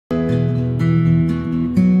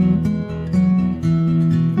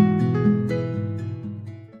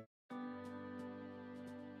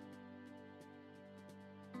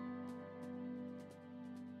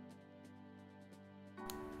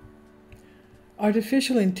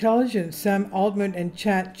Artificial intelligence, Sam Altman and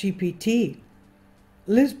ChatGPT.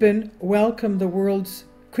 Lisbon welcomed the world's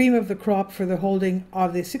cream of the crop for the holding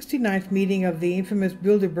of the 69th meeting of the infamous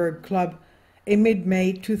Bilderberg Club in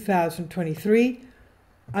mid-May 2023.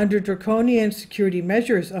 Under draconian security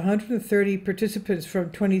measures, 130 participants from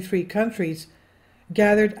 23 countries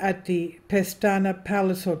gathered at the Pestana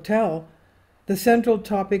Palace Hotel. The central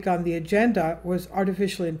topic on the agenda was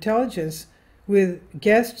artificial intelligence, with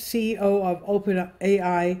guest CEO of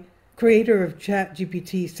OpenAI, creator of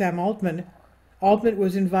ChatGPT, Sam Altman. Altman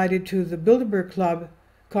was invited to the Bilderberg Club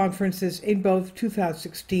conferences in both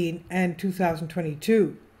 2016 and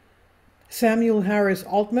 2022. Samuel Harris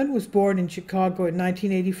Altman was born in Chicago in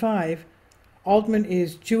 1985. Altman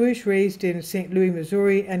is Jewish, raised in St. Louis,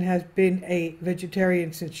 Missouri, and has been a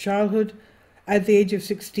vegetarian since childhood. At the age of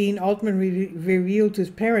 16, Altman revealed to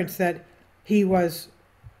his parents that he was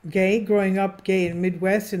gay. Growing up gay in the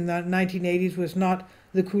Midwest in the 1980s was not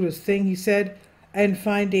the coolest thing, he said, and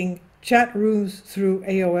finding chat rooms through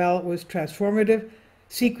AOL was transformative.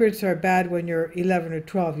 Secrets are bad when you're 11 or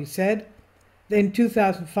 12, he said. In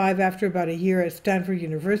 2005, after about a year at Stanford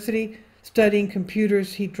University studying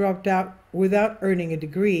computers, he dropped out without earning a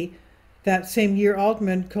degree. That same year,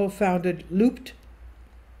 Altman co-founded Loopt,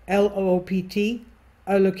 L-O-O-P-T,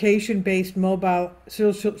 a location-based mobile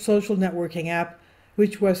social networking app,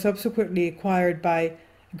 which was subsequently acquired by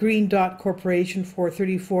Green Dot Corporation for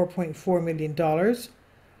 $34.4 million.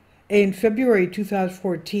 In February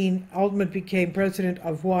 2014, Altman became president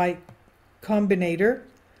of Y Combinator.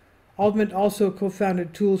 Altman also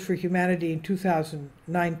co-founded Tools for Humanity in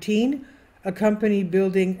 2019, a company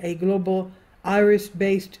building a global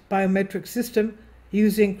iris-based biometric system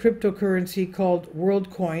using cryptocurrency called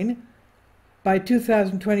WorldCoin. By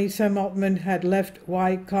 2020, Sam Altman had left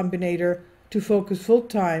Y Combinator to focus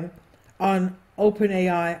full-time on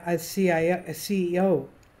OpenAI as CEO.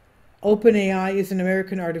 OpenAI is an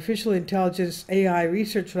American artificial intelligence AI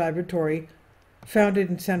research laboratory founded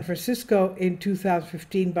in San Francisco in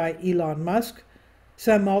 2015 by Elon Musk,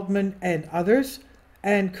 Sam Altman, and others,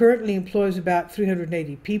 and currently employs about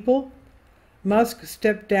 380 people. Musk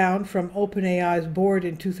stepped down from OpenAI's board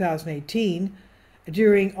in 2018.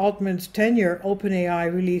 During Altman's tenure,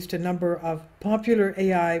 OpenAI released a number of popular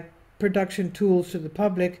AI production tools to the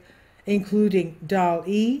public, including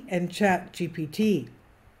DALL-E and ChatGPT.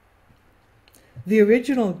 The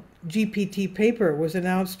original GPT paper was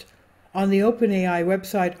announced on the OpenAI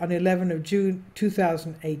website on 11 of June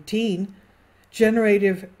 2018.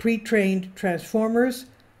 Generative pre-trained transformers,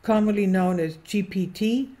 commonly known as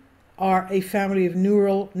GPT, are a family of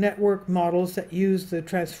neural network models that use the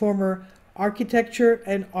transformer architecture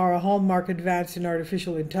and are a hallmark advance in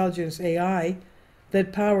artificial intelligence AI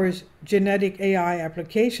that powers genetic AI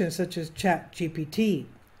applications such as ChatGPT.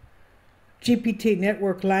 GPT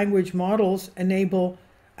network language models enable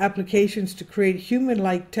applications to create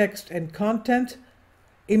human-like text and content,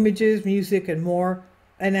 images, music, and more,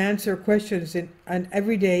 and answer questions in an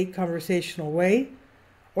everyday conversational way.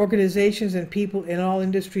 Organizations and people in all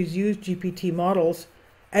industries use GPT models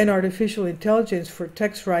and artificial intelligence for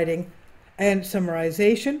text writing and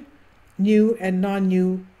summarization, new and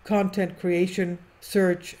non-new content creation,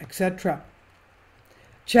 search, etc.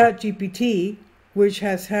 ChatGPT, which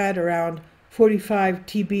has had around 45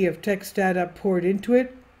 TB of text data poured into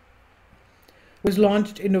it, was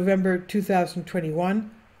launched in November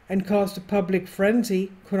 2021 and caused a public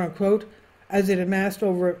frenzy, quote-unquote, as it amassed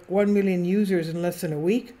over 1 million users in less than a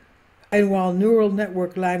week. And while neural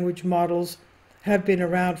network language models have been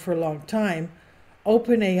around for a long time,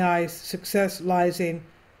 OpenAI's success lies in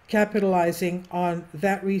capitalizing on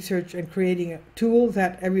that research and creating a tool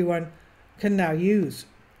that everyone can now use.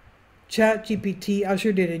 ChatGPT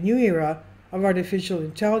ushered in a new era of artificial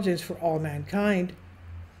intelligence for all mankind,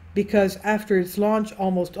 because after its launch,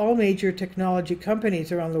 almost all major technology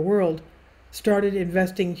companies around the world started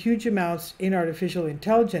investing huge amounts in artificial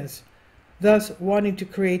intelligence, thus wanting to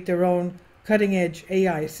create their own cutting-edge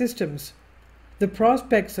AI systems. The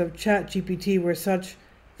prospects of ChatGPT were such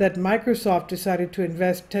that Microsoft decided to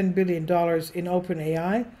invest $10 billion in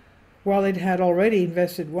OpenAI, while it had already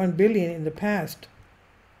invested $1 billion in the past.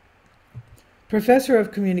 Professor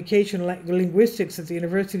of Communication Linguistics at the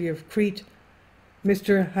University of Crete,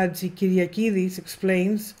 Mr. Hatzikiriakidis,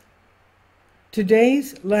 explains,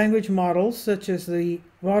 today's language models, such as the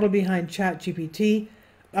model behind ChatGPT,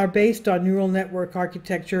 are based on neural network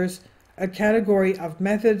architectures, a category of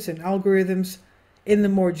methods and algorithms in the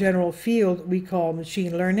more general field we call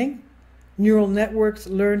machine learning. Neural networks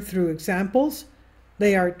learn through examples.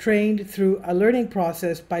 They are trained through a learning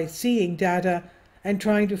process by seeing data and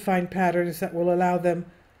trying to find patterns that will allow them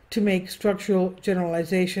to make structural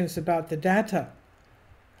generalizations about the data.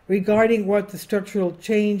 Regarding what the structural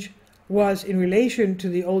change was in relation to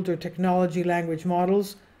the older technology language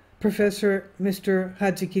models, Professor Mr.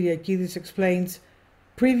 Hatzikyriakidis explains,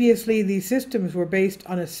 previously these systems were based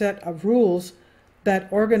on a set of rules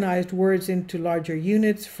that organized words into larger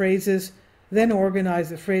units, phrases, then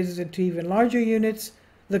organized the phrases into even larger units,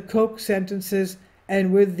 the Koch sentences,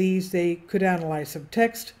 and with these they could analyze some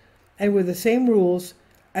text, and with the same rules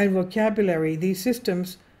and vocabulary these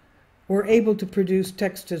systems were able to produce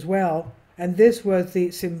text as well, and this was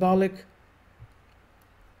the symbolic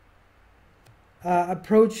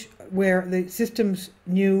approach where the systems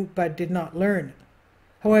knew but did not learn.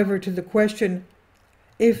 However, to the question,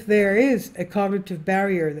 if there is a cognitive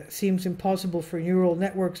barrier that seems impossible for neural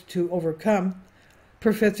networks to overcome,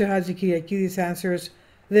 Professor Hatzikyriakidis answers,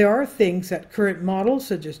 there are things that current models,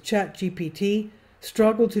 such as ChatGPT,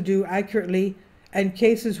 struggle to do accurately, and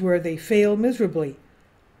cases where they fail miserably.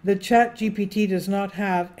 The ChatGPT does not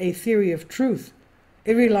have a theory of truth.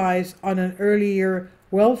 It relies on an earlier,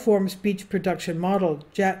 well-formed speech production model,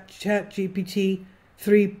 ChatGPT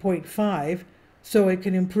 3.5, so it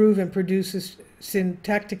can improve and produce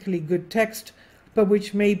syntactically good text, but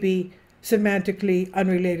which may be semantically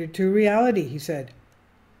unrelated to reality, he said.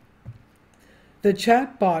 The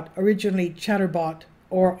chatbot, originally Chatterbot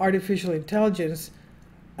or artificial intelligence,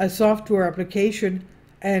 a software application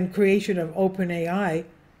and creation of OpenAI,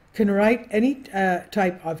 can write any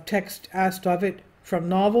type of text asked of it, from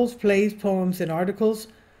novels, plays, poems, and articles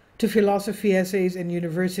to philosophy essays and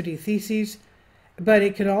university theses, but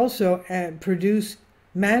it can also produce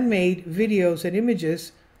man-made videos and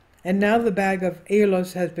images, and now the bag of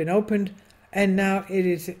Aeolus has been opened, and now it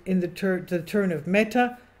is in the turn of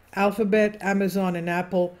Meta, Alphabet, Amazon, and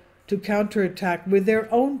Apple to counterattack with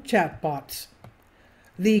their own chatbots.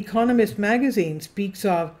 The Economist magazine speaks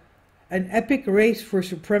of an epic race for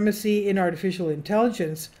supremacy in artificial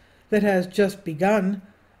intelligence that has just begun,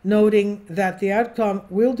 noting that the outcome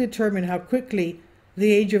will determine how quickly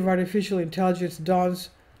the age of artificial intelligence dawns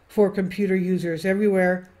for computer users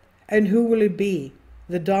everywhere. And who will it be?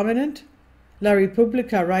 The dominant? La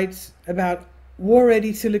Repubblica writes about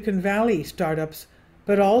war-ready Silicon Valley startups,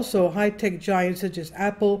 but also high-tech giants such as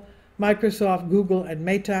Apple, Microsoft, Google, and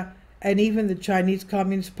Meta, and even the Chinese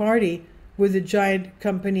Communist Party with the giant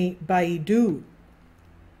company Baidu.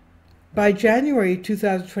 By January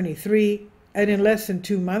 2023, and in less than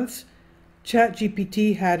 2 months,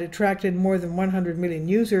 ChatGPT had attracted more than 100 million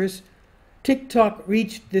users. TikTok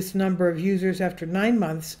reached this number of users after 9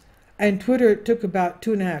 months, and Twitter took about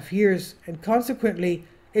 2.5 years, and consequently,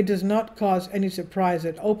 it does not cause any surprise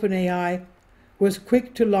that OpenAI was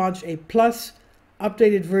quick to launch a Plus,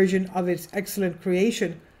 updated version of its excellent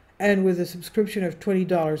creation, and with a subscription of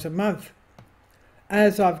 $20 a month.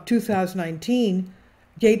 As of 2019,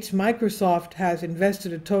 Gates Microsoft has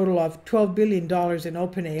invested a total of $12 billion in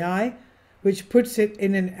OpenAI, which puts it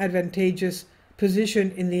in an advantageous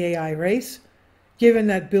position in the AI race, given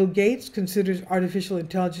that Bill Gates considers artificial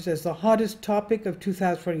intelligence as the hottest topic of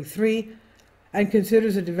 2023 and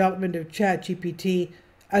considers the development of ChatGPT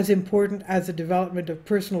as important as the development of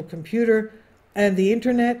personal computer and the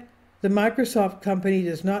internet. The Microsoft company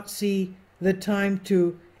does not see the time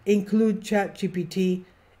to include ChatGPT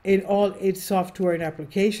in all its software and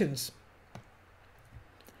applications.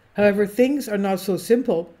 However, things are not so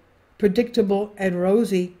simple, predictable, and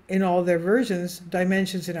rosy in all their versions,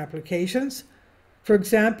 dimensions, and applications. For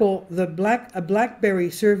example, a BlackBerry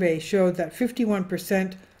survey showed that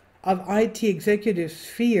 51% of IT executives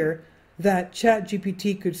fear that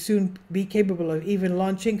ChatGPT could soon be capable of even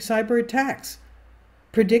launching cyber attacks.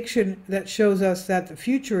 Prediction that shows us that the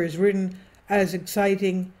future is written as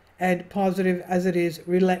exciting and positive as it is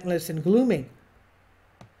relentless and gloomy.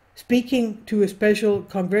 Speaking to a special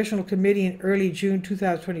congressional committee in early June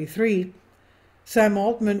 2023, Sam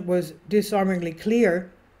Altman was disarmingly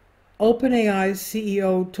clear. OpenAI's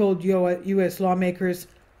CEO told U.S. lawmakers,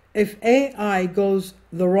 if AI goes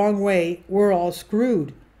the wrong way, we're all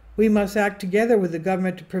screwed. We must act together with the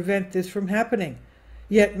government to prevent this from happening.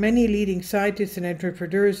 Yet many leading scientists and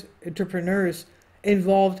entrepreneurs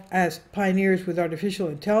involved as pioneers with artificial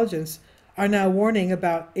intelligence are now warning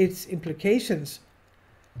about its implications.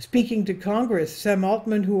 Speaking to Congress, Sam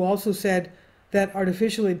Altman, who also said that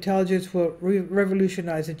artificial intelligence will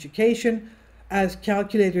revolutionize education, as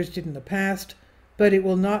calculators did in the past, but it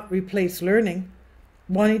will not replace learning.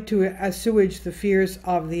 Wanting to assuage the fears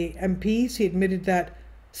of the MPs, he admitted that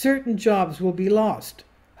certain jobs will be lost.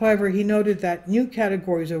 However, he noted that new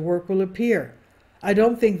categories of work will appear. I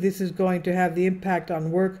don't think this is going to have the impact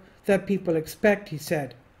on work that people expect, he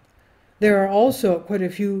said. There are also quite a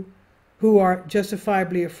few who are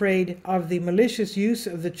justifiably afraid of the malicious use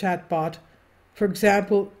of the chatbot. For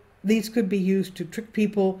example, these could be used to trick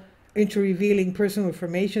people into revealing personal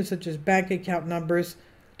information such as bank account numbers,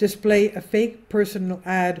 display a fake personal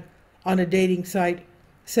ad on a dating site,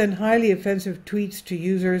 send highly offensive tweets to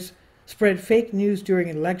users, spread fake news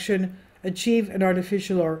during an election, achieve an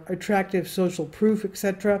artificial or attractive social proof,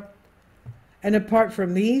 etc. And apart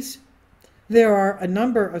from these, there are a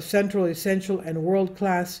number of central, essential, and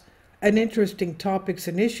world-class and interesting topics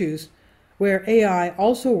and issues where AI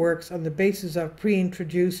also works on the basis of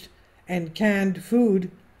pre-introduced and canned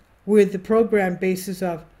food with the program basis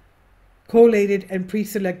of collated and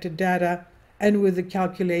pre-selected data and with the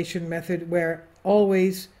calculation method where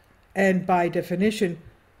always and by definition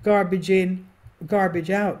garbage in, garbage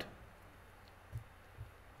out.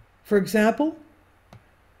 For example,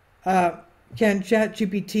 can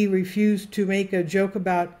ChatGPT refuse to make a joke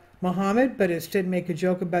about Muhammad, but instead make a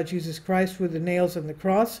joke about Jesus Christ with the nails on the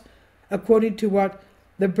cross? According to what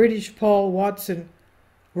the British Paul Watson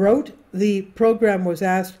wrote, the program was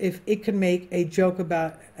asked if it can make a joke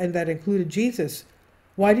about, and that included Jesus.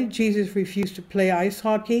 Why did Jesus refuse to play ice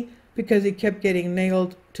hockey? Because he kept getting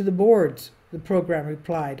nailed to the boards, the program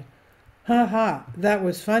replied. Ha ha, that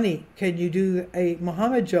was funny. Can you do a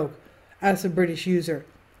Muhammad joke? Asked the British user.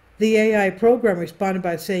 The AI program responded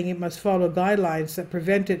by saying it must follow guidelines that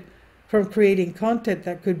prevent it from creating content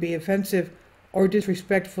that could be offensive or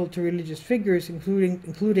disrespectful to religious figures,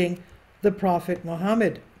 including the Prophet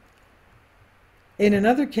Muhammad. In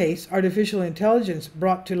another case, artificial intelligence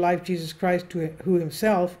brought to life Jesus Christ, who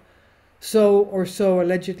himself so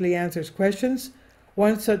allegedly answers questions.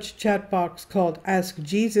 One such chat box called Ask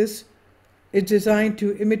Jesus is designed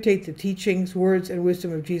to imitate the teachings, words, and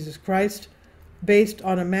wisdom of Jesus Christ, based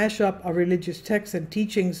on a mashup of religious texts and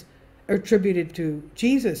teachings attributed to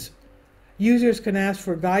Jesus. Users can ask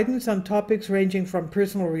for guidance on topics ranging from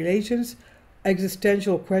personal relations,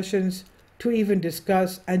 existential questions, to even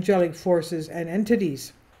discuss angelic forces and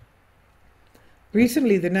entities.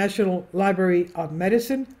 Recently, the National Library of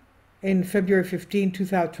Medicine, in February 15,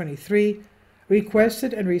 2023,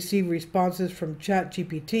 requested and received responses from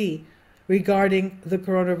ChatGPT regarding the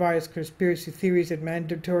coronavirus conspiracy theories and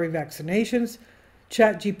mandatory vaccinations.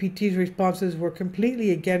 ChatGPT's responses were completely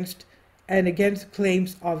against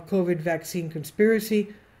claims of COVID vaccine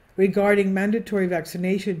conspiracy. Regarding mandatory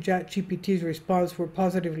vaccination, ChatGPT's response were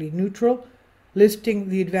positively neutral, listing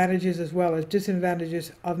the advantages as well as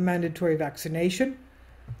disadvantages of mandatory vaccination.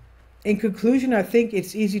 In conclusion, I think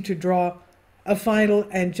it's easy to draw a final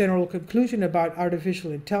and general conclusion about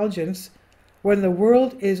artificial intelligence. When the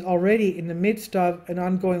world is already in the midst of an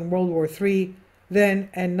ongoing World War III, then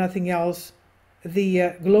and nothing else, the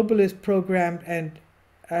globalist programmed and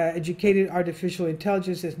educated artificial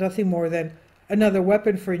intelligence is nothing more than another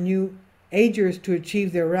weapon for new agers to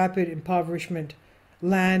achieve their rapid impoverishment,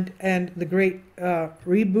 land, and the great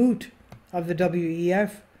reboot of the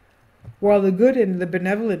WEF. While the good and the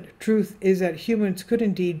benevolent truth is that humans could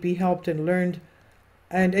indeed be helped and learned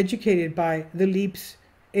and educated by the leaps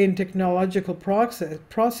in technological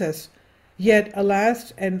process, yet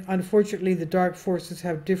alas and unfortunately the dark forces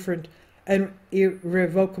have different and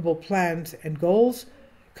irrevocable plans and goals.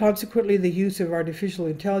 Consequently, the use of artificial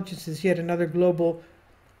intelligence is yet another global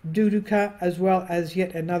Duduka, as well as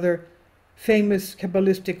yet another famous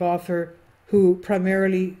Kabbalistic author who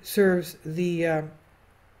primarily serves the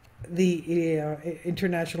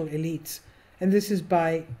international elites. And this is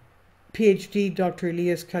by PhD Dr.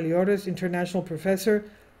 Elias Kaliotis, international professor,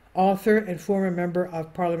 author, and former member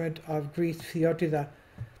of Parliament of Greece, Theotida.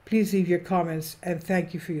 Please leave your comments, and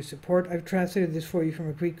thank you for your support. I've translated this for you from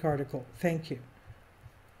a Greek article. Thank you.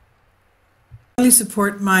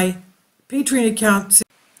 Support my Patreon account.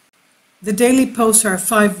 The daily posts are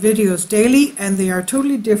 5 videos daily, and they are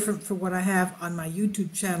totally different from what I have on my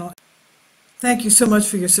YouTube channel. Thank you so much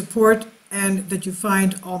for your support and that you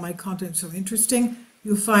find all my content so interesting.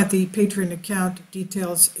 You'll find the Patreon account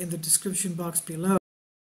details in the description box below.